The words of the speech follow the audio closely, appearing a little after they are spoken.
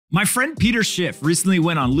My friend Peter Schiff recently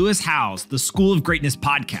went on Lewis Howes' The School of Greatness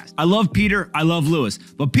podcast. I love Peter, I love Lewis,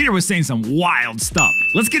 but Peter was saying some wild stuff.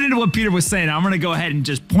 Let's get into what Peter was saying. I'm going to go ahead and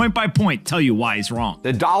just point by point tell you why he's wrong.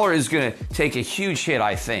 The dollar is going to take a huge hit,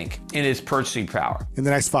 I think, in its purchasing power. In the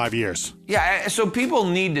next 5 years. Yeah, so people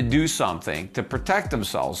need to do something to protect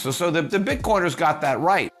themselves. So the Bitcoiners got that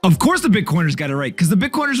right. Of course the Bitcoiners got it right, because the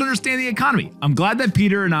Bitcoiners understand the economy. I'm glad that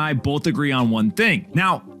Peter and I both agree on one thing.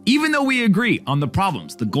 Now, even though we agree on the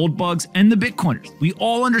problems, the gold bugs, and the Bitcoiners, we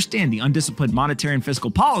all understand the undisciplined monetary and fiscal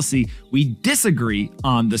policy, we disagree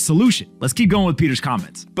on the solution. Let's keep going with Peter's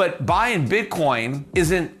comments. But buying Bitcoin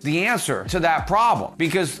isn't the answer to that problem,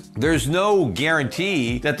 because there's no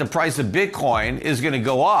guarantee that the price of Bitcoin is going to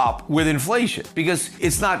go up with inflation, because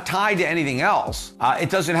it's not tied to anything else. It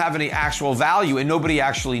doesn't have any actual value, and nobody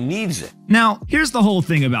actually needs it. Now, here's the whole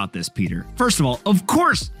thing about this, Peter. First of all, of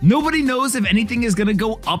course, nobody knows if anything is going to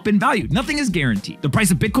go up in value. Nothing is guaranteed. The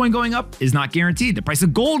price of Bitcoin going up is not guaranteed. The price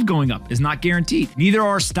of gold going up is not guaranteed. Neither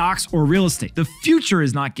are stocks or real estate. The future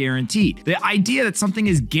is not guaranteed. The idea that something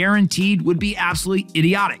is guaranteed would be absolutely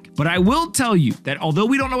idiotic. But I will tell you that although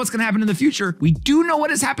we don't know what's going to happen in the future, we do know what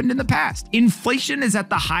has happened in the past. Inflation is at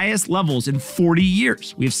the highest levels in 40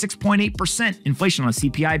 years. We have 6.8% inflation on a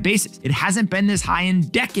CPI basis. It hasn't been this high in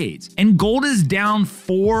decades. And gold is down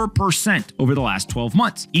 4% over the last 12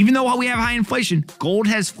 months. Even though we have high inflation, gold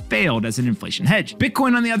has failed as an inflation hedge.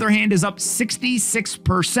 Bitcoin, on the other hand, is up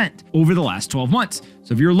 66% over the last 12 months.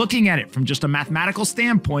 So if you're looking at it from just a mathematical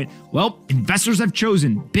standpoint, well, investors have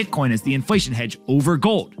chosen Bitcoin as the inflation hedge over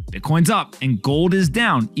gold. Bitcoin's up and gold is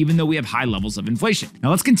down, even though we have high levels of inflation. Now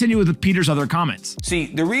let's continue with Peter's other comments. See,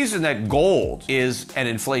 the reason that gold is an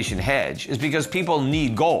inflation hedge is because people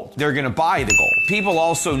need gold. They're going to buy the gold. People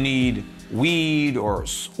also need weed or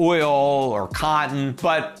oil or cotton,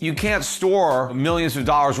 but you can't store millions of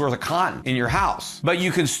dollars worth of cotton in your house. But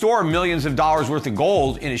you can store millions of dollars worth of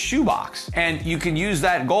gold in a shoebox, and you can use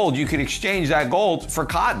that gold, you can exchange that gold for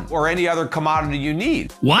cotton or any other commodity you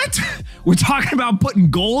need. What? We're talking about putting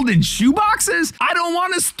gold in shoeboxes? I don't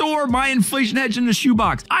want to store my inflation hedge in a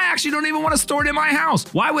shoebox. I actually don't even want to store it in my house.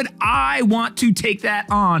 Why would I want to take that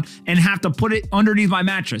on and have to put it underneath my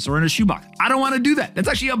mattress or in a shoebox? I don't want to do that. That's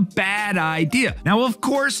actually a bad idea. Now, of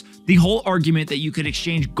course, the whole argument that you could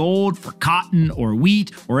exchange gold for cotton or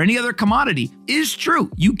wheat or any other commodity is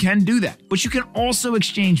true. You can do that. But you can also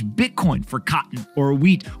exchange Bitcoin for cotton or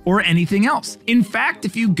wheat or anything else. In fact,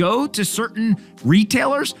 if you go to certain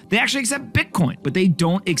retailers, they actually accept Bitcoin, but they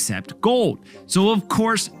don't accept gold. So of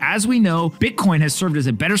course, as we know, Bitcoin has served as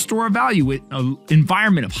a better store of value with an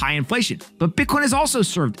environment of high inflation. But Bitcoin has also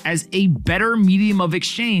served as a better medium of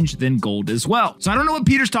exchange than gold as well. So I don't know what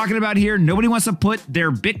Peter's talking about here. Nobody wants to put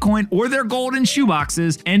their Bitcoin or their gold in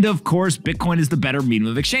shoeboxes. And of course, Bitcoin is the better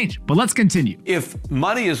medium of exchange. But let's continue. If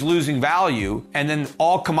money is losing value and then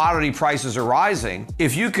all commodity prices are rising,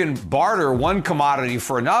 if you can barter one commodity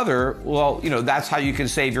for another, well, that's how you can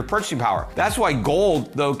save your purchasing power. That's why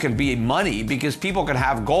gold, though, can be money, because people can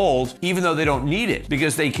have gold even though they don't need it,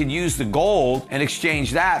 because they can use the gold and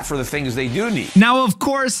exchange that for the things they do need. Now, of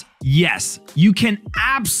course, yes, you can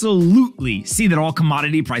absolutely see that all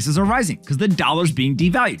commodity prices are rising because the dollar's being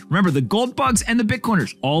devalued. Remember, the gold bugs and the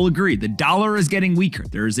Bitcoiners all agree the dollar is getting weaker.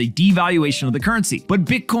 There is a devaluation of the currency. But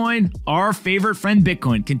Bitcoin, our favorite friend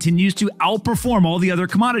Bitcoin, continues to outperform all the other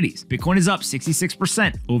commodities. Bitcoin is up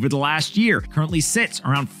 66% over the last year, currently sits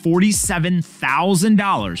around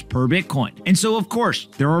 $47,000 per Bitcoin. And so, of course,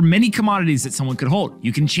 there are many commodities that someone could hold.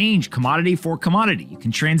 You can change commodity for commodity. You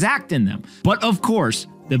can transact in them. But of course,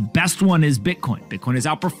 the best one is Bitcoin. Bitcoin is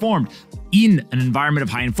outperformed in an environment of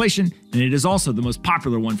high inflation, and it is also the most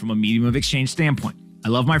popular one from a medium of exchange standpoint. I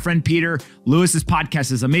love my friend Peter. Lewis's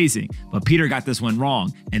podcast is amazing, but Peter got this one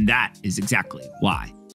wrong, and that is exactly why.